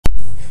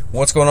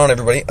What's going on,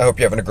 everybody? I hope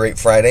you're having a great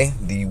Friday.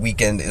 The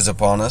weekend is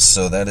upon us,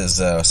 so that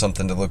is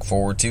something to look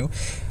forward to.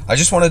 I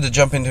just wanted to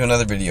jump into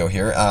another video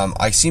here.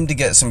 I seem to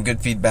get some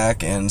good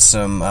feedback and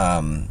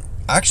some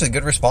actually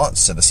good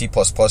response to the C++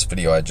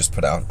 video I just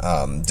put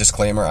out.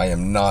 Disclaimer, I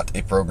am not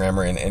a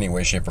programmer in any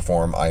way, shape, or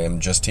form. I am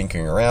just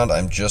tinkering around.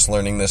 I'm just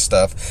learning this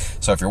stuff.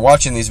 So if you're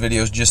watching these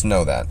videos, just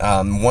know that.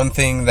 One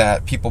thing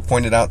that people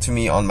pointed out to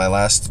me on my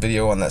last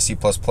video on that C++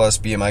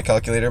 BMI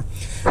calculator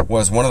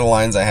was one of the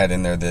lines I had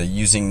in there, the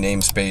using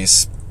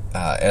namespace,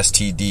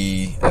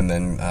 std, and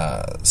then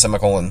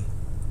semicolon.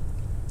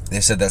 They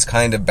said that's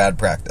kind of bad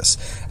practice.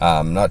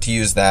 Not to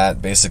use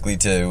that, basically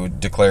to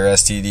declare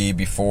std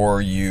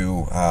before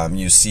you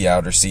use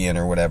cout or cin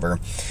or whatever.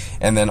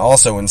 And then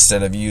also,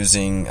 instead of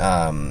using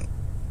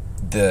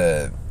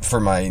for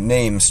my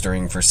name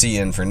string for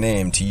cin for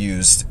name, to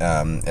use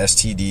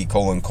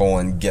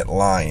std : get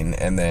line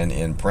and then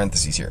in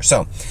parentheses here.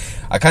 So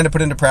I kind of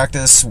put into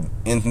practice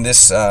in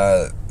this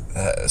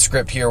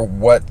script here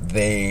what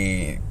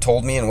they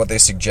told me and what they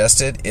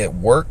suggested. It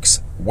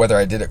works. Whether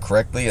I did it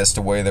correctly as to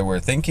the way they were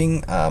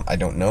thinking, I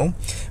don't know,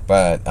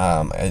 but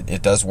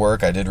it does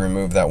work. I did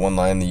remove that one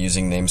line, the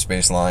using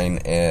namespace line,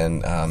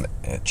 and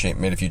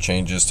made a few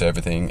changes to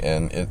everything,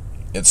 and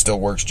it still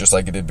works just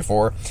like it did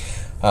before.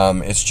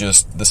 It's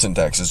just the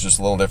syntax is just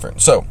a little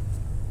different. So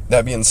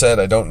that being said,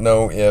 I don't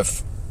know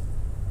if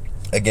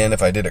I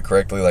did it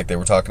correctly like they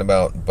were talking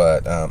about,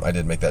 but I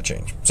did make that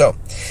change. So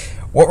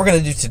what we're going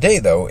to do today,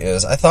 though,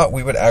 is I thought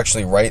we would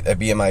actually write a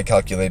BMI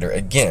calculator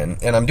again.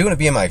 And I'm doing a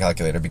BMI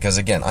calculator because,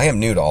 again, I am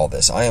new to all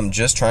this. I am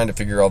just trying to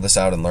figure all this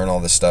out and learn all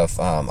this stuff.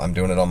 I'm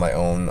doing it on my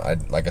own.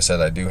 Like I said,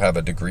 I do have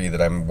a degree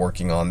that I'm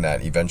working on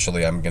that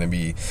eventually I'm going to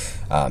be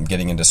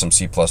getting into some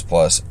C++. But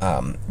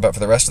for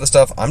the rest of the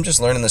stuff, I'm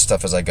just learning this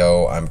stuff as I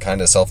go. I'm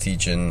kind of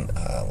self-teaching,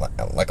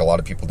 like a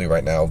lot of people do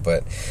right now.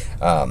 But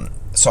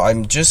so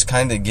I'm just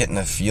kind of getting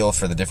a feel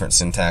for the different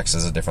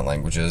syntaxes of different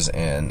languages,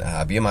 and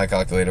BMI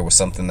calculator was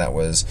something that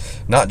was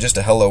not just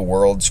a hello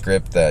world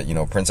script that, you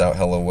know, prints out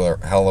hello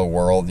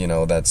world, you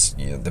know, that's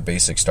the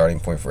basic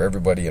starting point for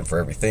everybody and for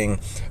everything.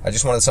 I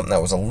just wanted something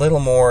that was a little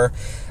more,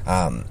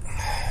 I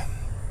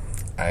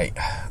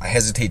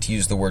hesitate to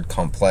use the word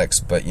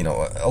complex, but, you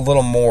know, a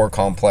little more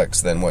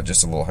complex than what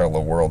just a little hello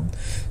world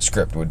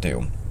script would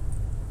do.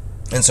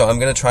 And so I'm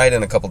going to try it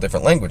in a couple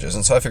different languages.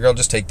 And so I figure I'll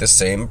just take this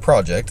same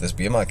project, this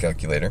BMI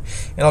calculator,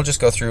 and I'll just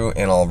go through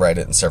and I'll write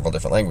it in several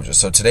different languages.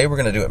 So today we're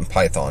going to do it in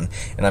Python,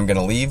 and I'm going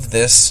to leave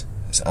this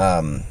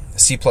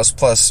C++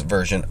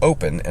 version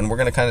open, and we're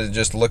going to kind of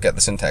just look at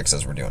the syntax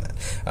as we're doing it.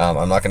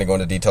 I'm not going to go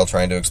into detail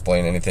trying to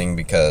explain anything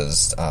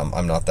because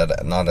I'm not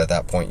at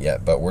that point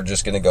yet, but we're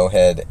just going to go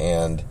ahead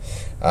and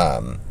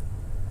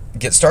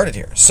get started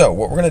here. So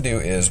what we're going to do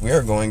is we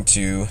are going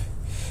to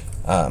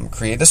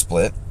create a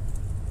split.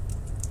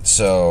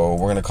 So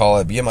we're going to call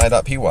it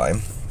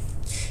bmi.py,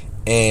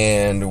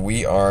 and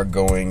we are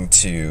going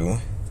to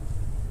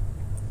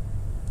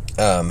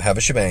have a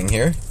shebang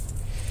here,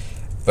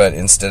 but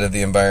instead of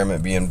the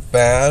environment being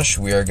bash,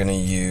 we are going to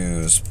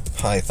use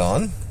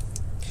Python,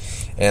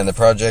 and the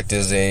project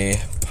is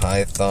a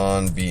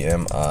Python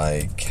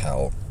BMI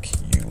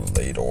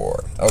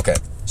calculator. Okay,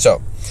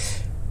 so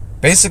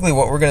basically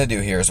what we're going to do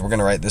here is we're going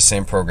to write this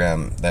same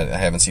program that I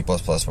have in C++,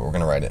 but we're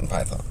going to write it in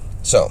Python.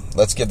 So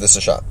let's give this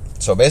a shot.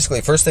 So basically,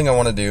 first thing I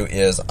want to do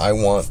is I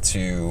want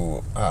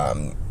to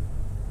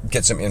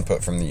get some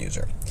input from the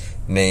user.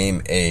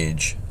 Name,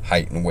 age,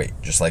 height, and weight,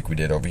 just like we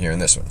did over here in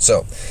this one.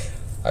 So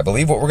I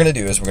believe what we're going to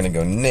do is we're going to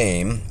go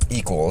name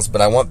equals, but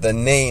I want the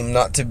name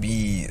not to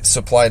be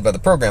supplied by the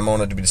program. I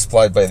want it to be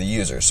supplied by the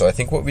user. So I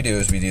think what we do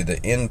is we do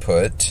the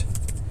input,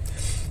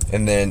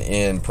 and then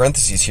in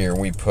parentheses here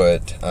we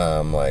put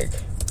like,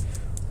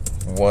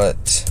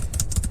 what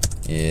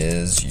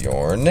is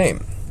your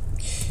name?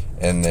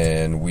 And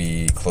then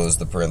we close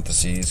the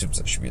parentheses. Oops,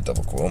 that should be a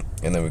double quote.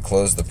 And then we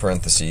close the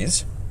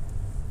parentheses.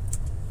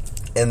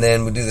 And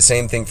then we do the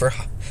same thing for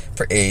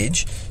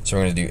age. So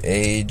we're going to do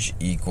age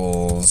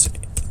equals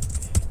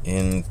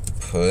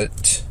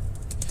input.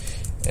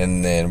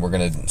 And then we're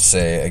going to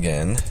say,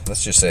 again,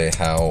 let's just say,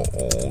 how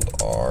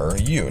old are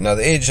you? Now,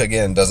 the age,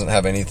 again, doesn't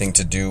have anything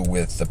to do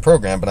with the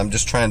program, but I'm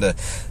just trying to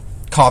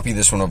copy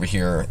this one over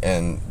here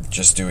and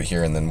just do it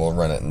here, and then we'll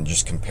run it and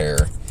just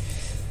compare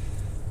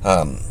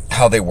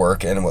how they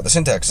work and what the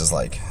syntax is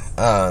like.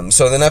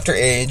 So then after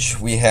age,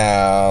 we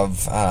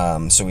have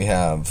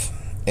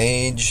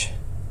age,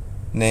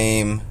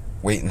 name,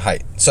 weight, and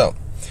height. So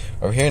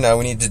over here now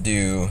we need to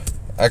do,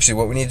 actually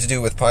what we need to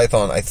do with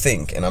Python, I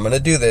think, and I'm going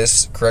to do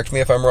this, correct me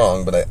if I'm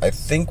wrong, but I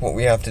think what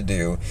we have to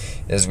do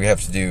is we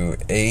have to do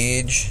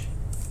age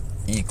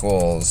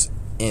equals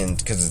int,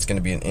 because it's going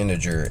to be an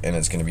integer and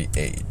it's going to be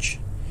age.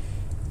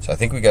 So I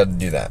think we got to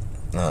do that.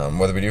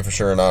 Whether we do for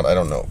sure or not, I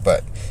don't know.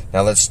 But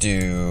now let's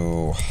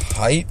do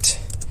height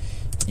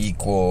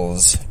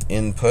equals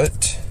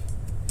input,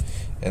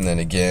 and then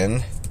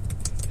again,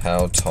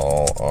 how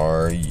tall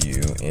are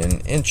you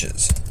in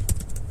inches?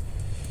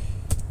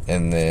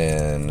 And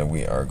then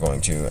we are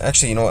going to,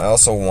 actually, you know, I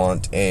also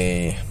want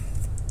a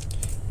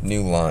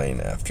new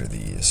line after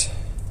these.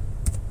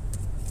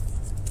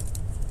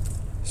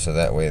 So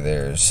that way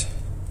there's...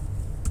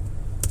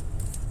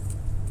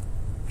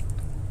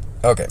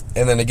 Okay,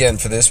 and then again,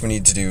 for this we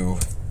need to do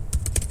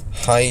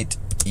height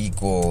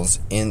equals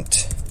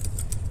int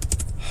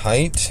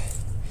height,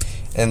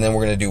 and then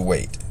we're going to do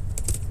weight.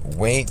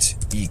 Weight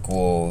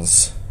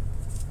equals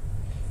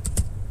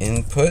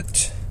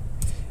input,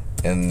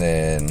 and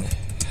then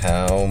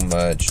how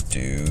much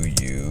do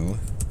you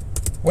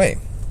weigh?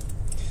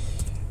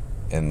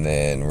 And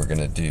then we're going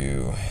to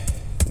do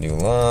new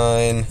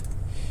line,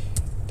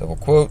 double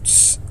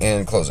quotes,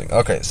 and closing.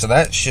 Okay, so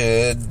that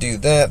should do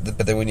that,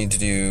 but then we need to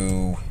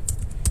do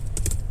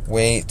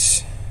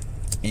weight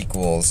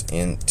equals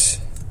int.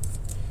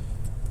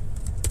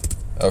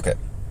 Okay.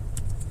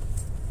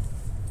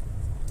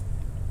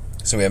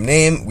 So we have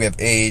name, we have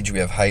age, we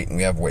have height, and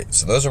we have weight.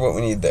 So those are what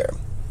we need there.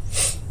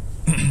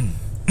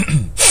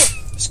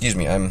 Excuse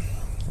me, I'm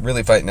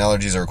really fighting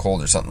allergies or a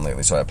cold or something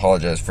lately, so I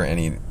apologize for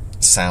any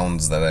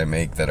sounds that I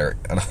make that are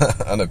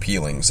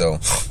unappealing. So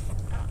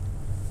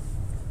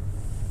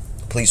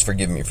please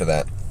forgive me for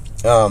that.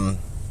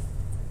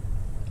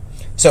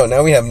 So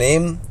now we have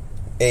name,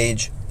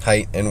 age,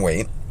 height, and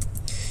weight.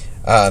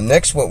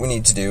 Next, what we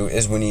need to do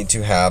is we need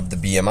to have the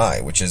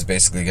BMI, which is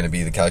basically going to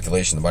be the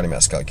calculation, the body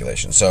mass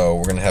calculation. So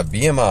we're going to have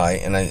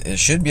BMI, and it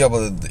should be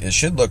able to, it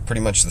should look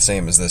pretty much the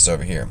same as this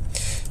over here.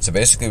 So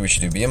basically, we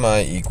should do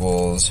BMI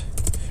equals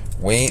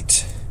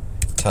weight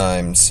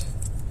times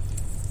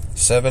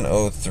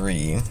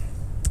 703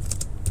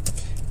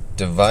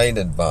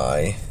 divided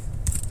by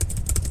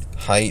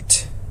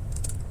height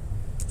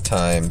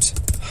times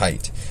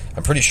height.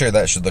 I'm pretty sure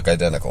that should look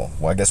identical.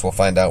 Well, I guess we'll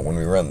find out when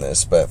we run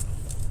this, but...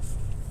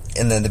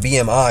 And then the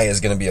BMI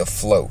is going to be a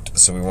float,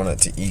 so we want it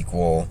to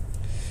equal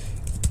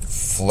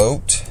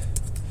float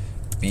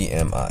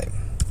BMI.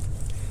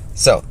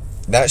 So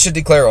that should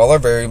declare all our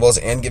variables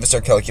and give us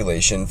our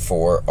calculation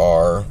for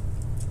our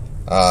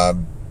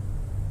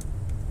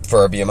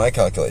BMI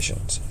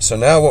calculations. So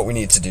now what we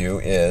need to do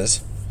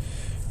is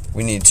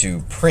we need to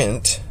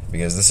print,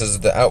 because this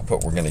is the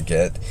output we're going to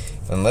get,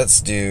 and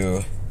let's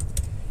do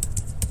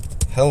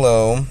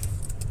hello.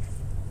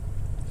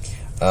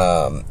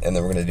 And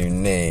then we're going to do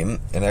name,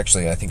 and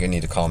actually I think I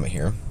need a comma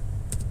here.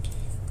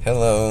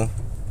 Hello,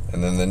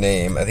 and then the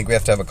name. I think we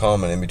have to have a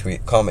comma in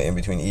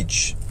between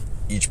each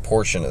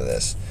portion of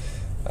this.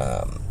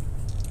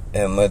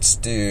 And let's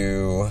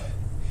do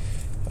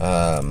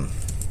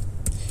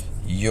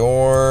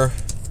your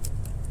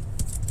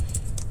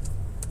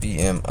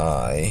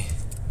BMI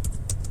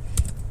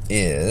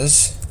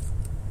is,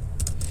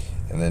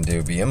 and then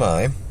do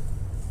BMI.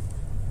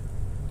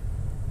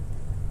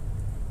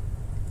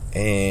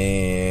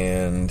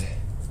 And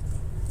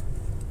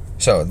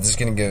so this is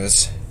going to give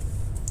us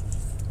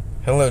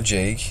hello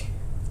Jake.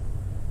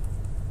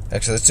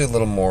 Actually, let's do a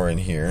little more in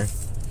here.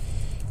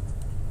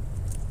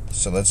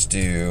 So let's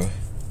do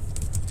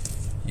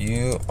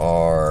you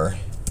are,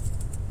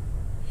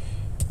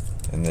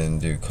 and then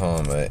do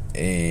comma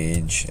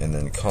age, and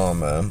then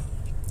comma.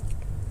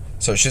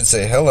 So it should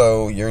say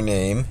hello, your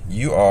name,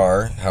 you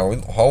are, how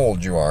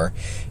old you are,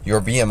 your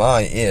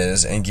BMI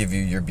is, and give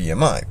you your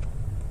BMI.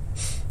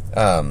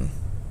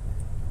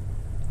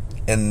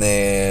 And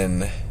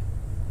then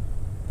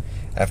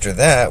after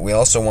that, we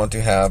also want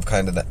to have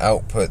kind of the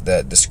output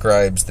that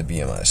describes the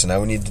BMI. So now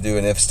we need to do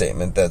an if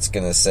statement that's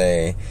going to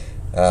say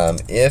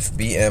if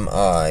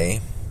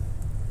BMI,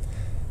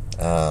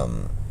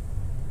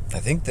 I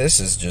think this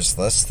is just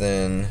less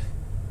than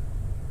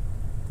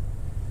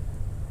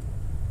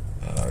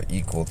or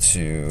equal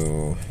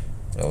to,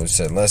 no, we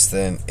said less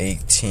than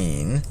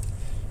 18.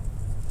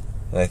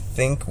 And I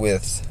think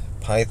with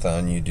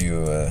Python you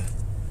do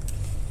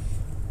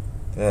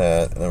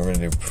that, and then we're going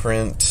to do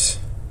print,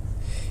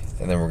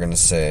 and then we're going to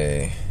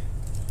say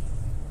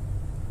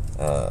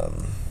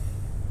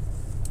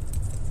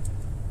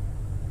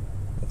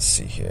let's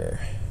see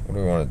here, what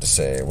do we want it to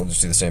say? We'll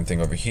just do the same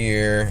thing over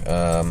here.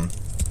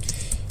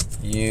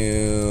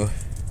 You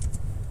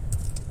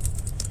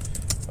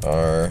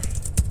are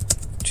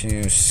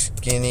too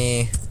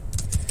skinny,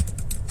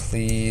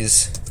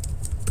 please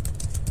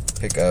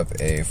pick up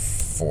a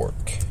fork.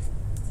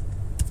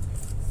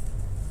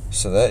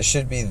 So that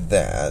should be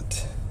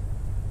that.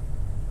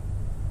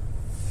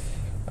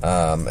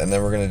 And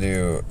then we're going to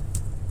do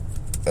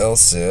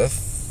else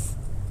if.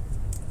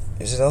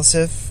 Is it else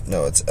if?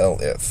 No, it's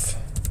elif.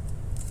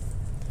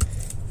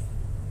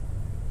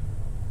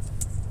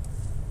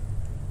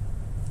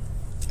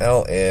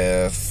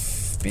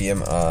 Elif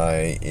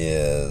BMI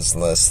is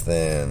less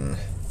than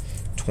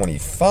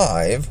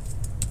 25.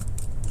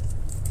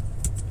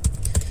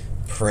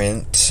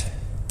 Print.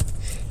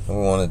 And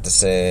we want it to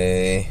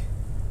say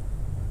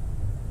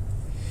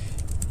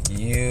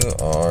you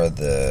are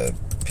the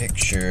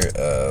picture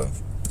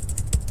of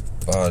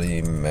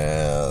body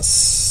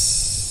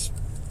mass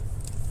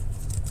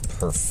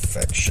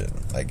perfection,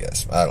 I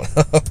guess. I don't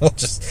know. we'll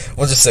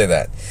just say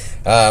that.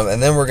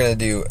 And then we're going to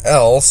do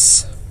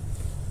else.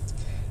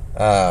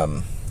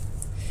 And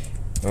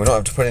we don't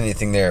have to put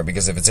anything there,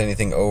 because if it's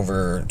anything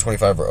over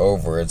 25 or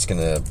over, it's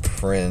going to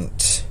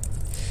print.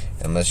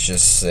 And let's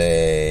just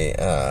say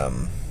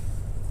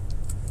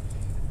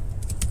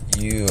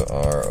you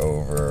are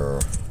overweight.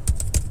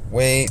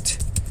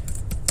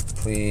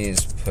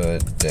 Please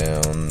put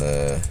down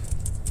the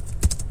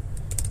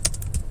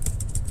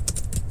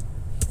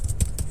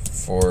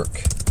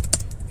fork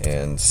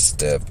and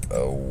step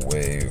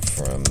away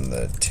from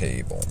the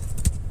table.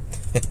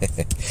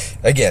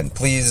 Again,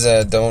 please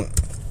don't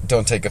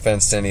take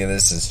offense to any of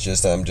this. It's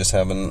just I'm just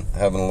having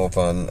a little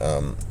fun.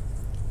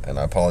 And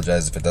I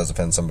apologize if it does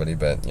offend somebody,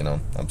 but you know,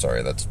 I'm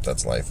sorry.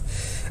 That's life.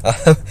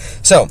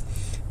 So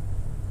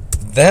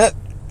that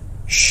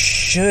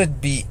should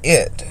be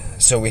it.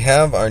 So we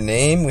have our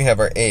name, we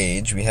have our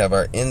age, we have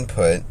our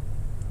input,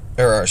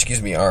 or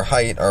excuse me, our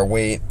height, our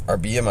weight, our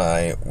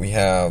BMI. We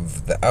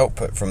have the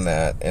output from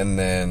that, and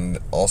then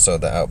also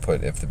the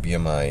output if the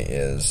BMI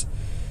is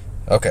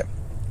okay.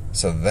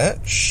 So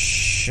that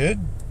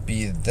should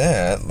be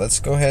that. Let's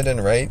go ahead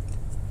and write.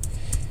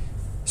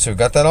 So we've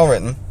got that all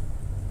written.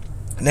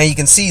 Now you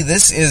can see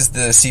this is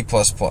the C++.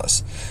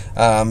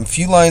 A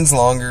few lines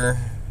longer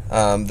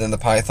than the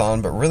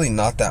Python, but really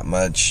not that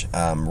much.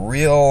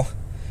 Real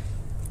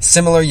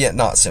similar yet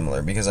not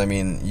similar, because I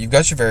mean, you've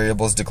got your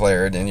variables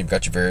declared and you've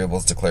got your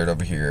variables declared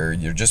over here.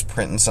 You're just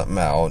printing something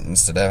out.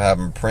 Instead of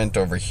having print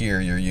over here,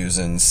 you're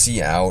using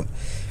cout,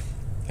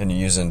 and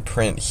you're using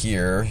print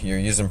here. You're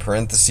using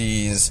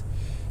parentheses.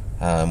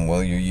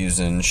 Well, you're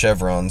using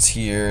chevrons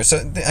here.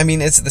 So, I mean,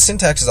 the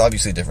syntax is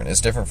obviously different. It's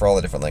different for all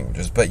the different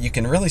languages, but you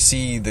can really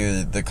see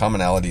the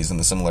commonalities and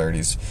the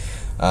similarities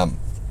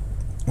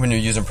when you're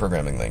using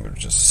programming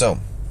languages. So,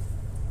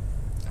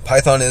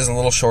 Python is a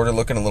little shorter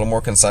looking, a little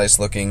more concise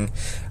looking.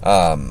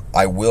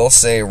 I will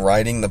say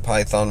writing the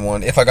Python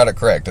one, if I got it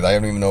correct, I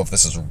don't even know if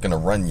this is going to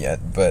run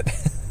yet, but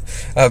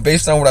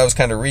based on what I was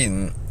kind of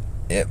reading,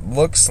 it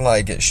looks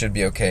like it should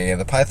be okay.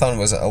 The Python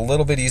was a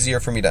little bit easier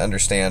for me to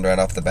understand right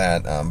off the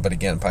bat, but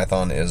again,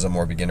 Python is a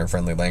more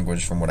beginner-friendly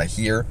language from what I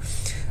hear.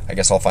 I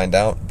guess I'll find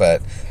out.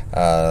 But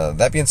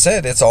that being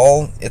said, it's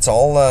all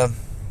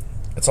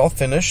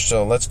finished.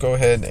 So let's go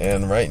ahead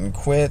and write and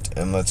quit,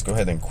 and let's go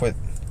ahead and quit.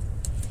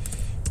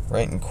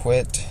 Write and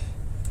quit.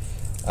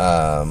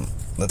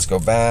 Let's go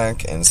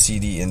back and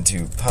cd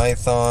into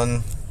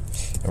Python,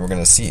 and we're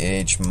going to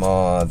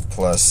chmod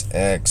plus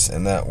x,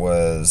 and that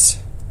was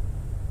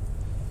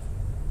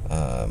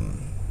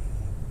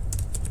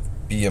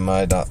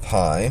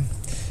bmi.py.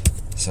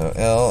 So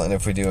L, and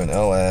if we do an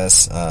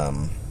ls,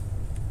 I've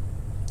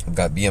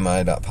got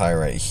bmi.py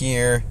right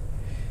here.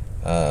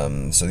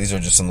 So these are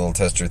just some little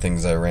tester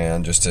things I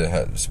ran just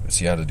to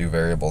see how to do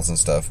variables and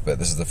stuff. But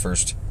this is the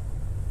first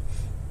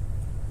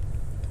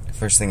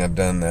thing I've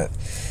done that.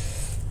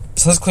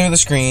 So let's clear the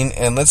screen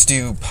and let's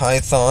do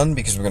Python,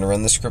 because we're going to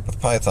run the script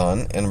with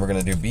Python, and we're going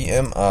to do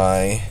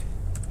bmi.py,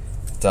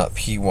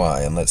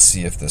 and let's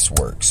see if this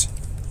works.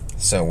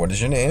 So what is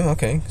your name?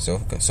 Okay,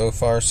 so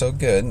far so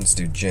good. Let's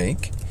do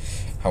Jake.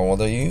 How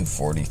old are you?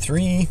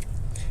 43.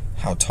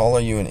 How tall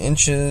are you in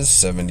inches?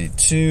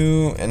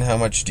 72. And how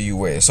much do you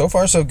weigh? So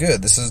far so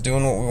good. This is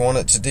doing what we want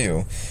it to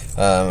do.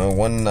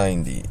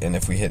 190. And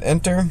if we hit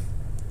enter,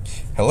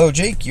 hello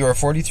Jake, you are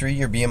 43.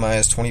 Your BMI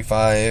is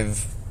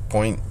 25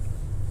 point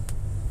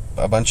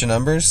a bunch of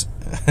numbers.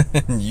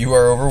 You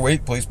are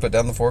overweight. Please put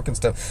down the fork and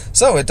stuff.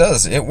 So it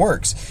does. It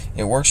works.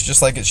 It works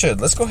just like it should.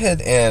 Let's go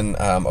ahead and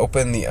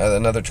open the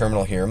another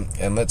terminal here,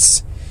 and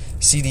let's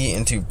cd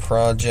into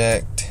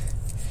project,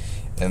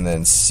 and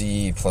then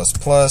C++.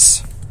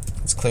 Let's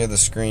clear the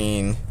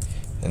screen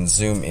and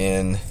zoom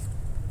in,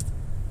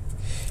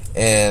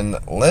 and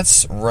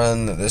let's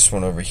run this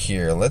one over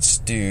here. Let's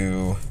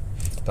do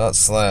 /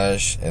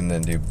 and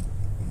then do,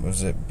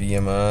 was it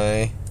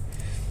BMI?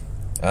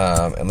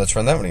 And let's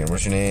run that one again.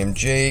 What's your name?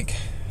 Jake.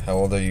 How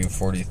old are you?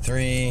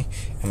 43.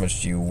 How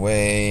much do you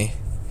weigh?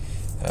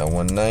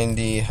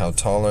 190. How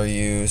tall are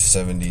you?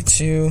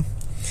 72.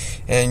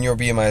 And your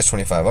BMI is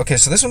 25. Okay,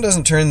 so this one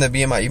doesn't turn the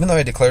BMI, even though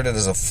I declared it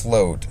as a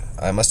float.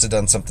 I must have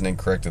done something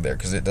incorrect there,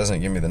 because it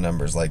doesn't give me the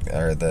numbers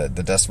or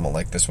the decimal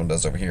like this one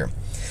does over here.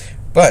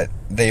 But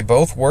they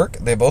both work.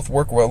 They both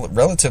work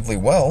relatively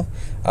well.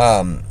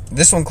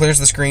 This one clears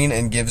the screen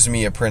and gives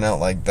me a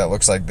printout that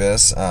looks like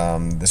this.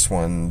 This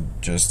one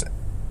just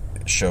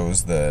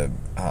shows the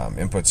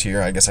inputs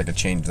here. I guess I could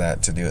change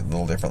that to do it a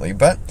little differently.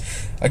 But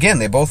again,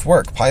 they both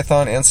work.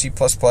 Python and C++,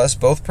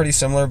 both pretty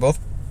similar, both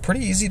pretty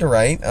easy to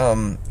write.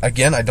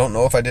 Again, I don't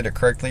know if I did it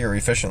correctly or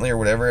efficiently or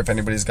whatever. If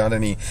anybody's got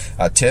any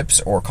tips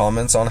or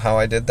comments on how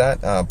I did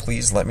that,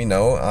 please let me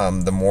know.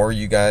 The more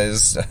you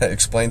guys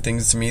explain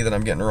things to me that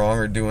I'm getting wrong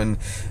or doing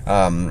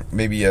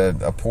maybe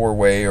a poor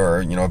way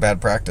or a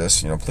bad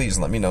practice, please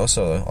let me know,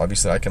 so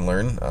obviously I can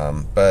learn.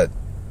 But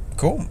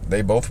cool,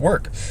 they both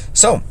work.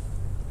 So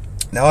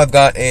Now I've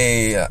got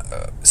a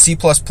C++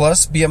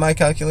 BMI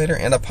calculator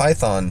and a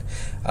Python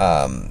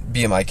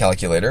BMI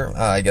calculator.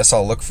 I guess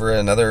I'll look for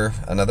another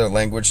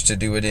language to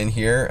do it in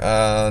here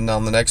on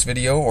the next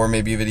video, or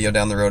maybe a video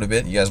down the road a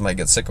bit. You guys might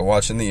get sick of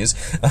watching these.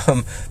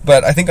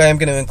 But I think I am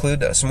going to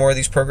include some more of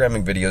these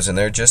programming videos in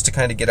there just to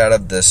kind of get out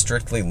of the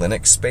strictly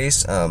Linux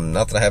space.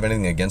 Not that I have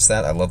anything against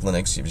that. I love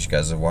Linux. If you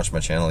guys have watched my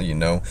channel, you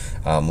know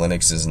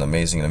Linux is an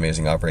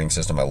amazing operating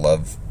system. I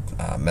love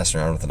messing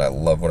around with it. I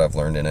love what I've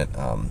learned in it,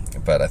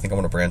 but I think I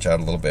want to branch out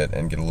a little bit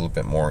and get a little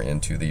bit more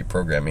into the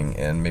programming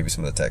and maybe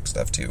some of the tech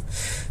stuff too.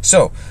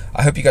 So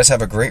I hope you guys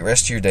have a great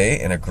rest of your day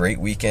and a great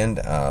weekend.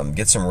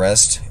 Get some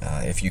rest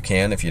if you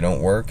can, if you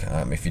don't work.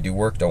 If you do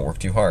work, don't work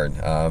too hard.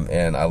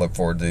 And I look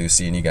forward to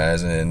seeing you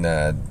guys and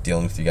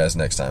dealing with you guys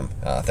next time.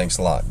 Thanks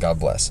a lot. God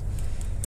bless.